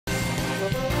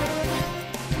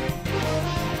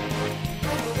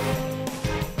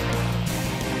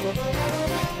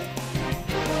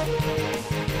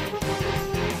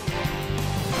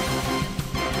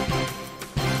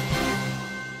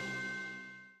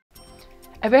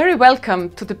A very welcome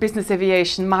to the Business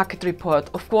Aviation Market Report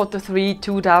of Q3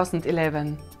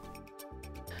 2011.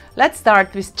 Let's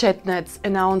start with JetNet's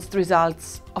announced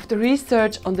results of the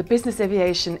research on the business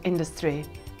aviation industry.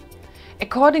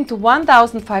 According to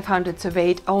 1,500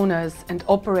 surveyed owners and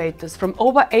operators from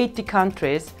over 80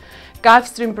 countries,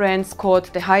 Gulfstream brand scored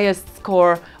the highest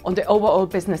score on the overall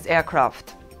business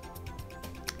aircraft.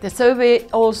 The survey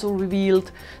also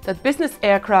revealed that business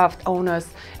aircraft owners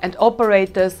and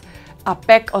operators are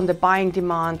back on the buying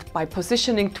demand by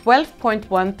positioning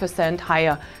 12.1%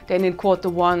 higher than in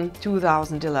Q1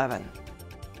 2011.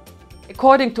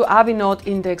 According to Aviation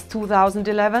Index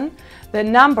 2011, the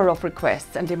number of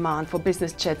requests and demand for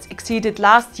business jets exceeded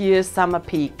last year's summer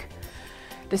peak.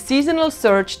 The seasonal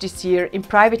surge this year in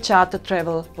private charter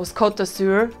travel was Côte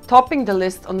d'Azur, topping the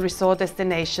list on resort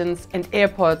destinations and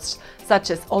airports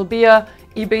such as Olbia,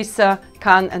 Ibiza,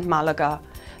 Cannes and Malaga.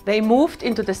 They moved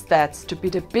into the stats to be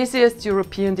the busiest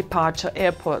European departure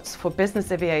airports for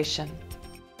business aviation.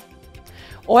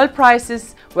 Oil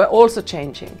prices were also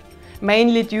changing,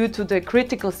 mainly due to the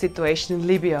critical situation in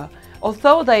Libya,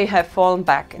 although they have fallen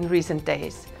back in recent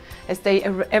days, as they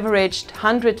averaged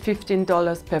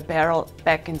 $115 per barrel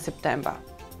back in September.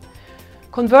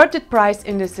 Converted price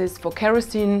indices for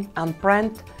kerosene and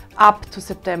Brent up to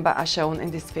September are shown in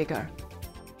this figure.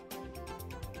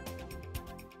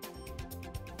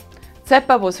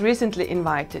 CEPA was recently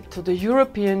invited to the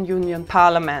European Union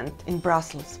Parliament in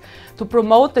Brussels to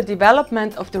promote the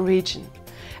development of the region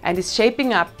and is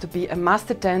shaping up to be a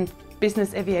must-attend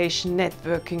business aviation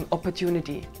networking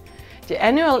opportunity. The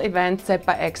annual event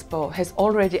CEPA Expo has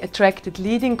already attracted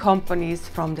leading companies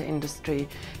from the industry,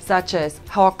 such as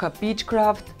Hawker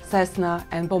Beechcraft, Cessna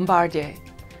and Bombardier.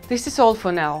 This is all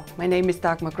for now. My name is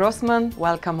Dagmar Grossmann.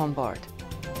 Welcome on board.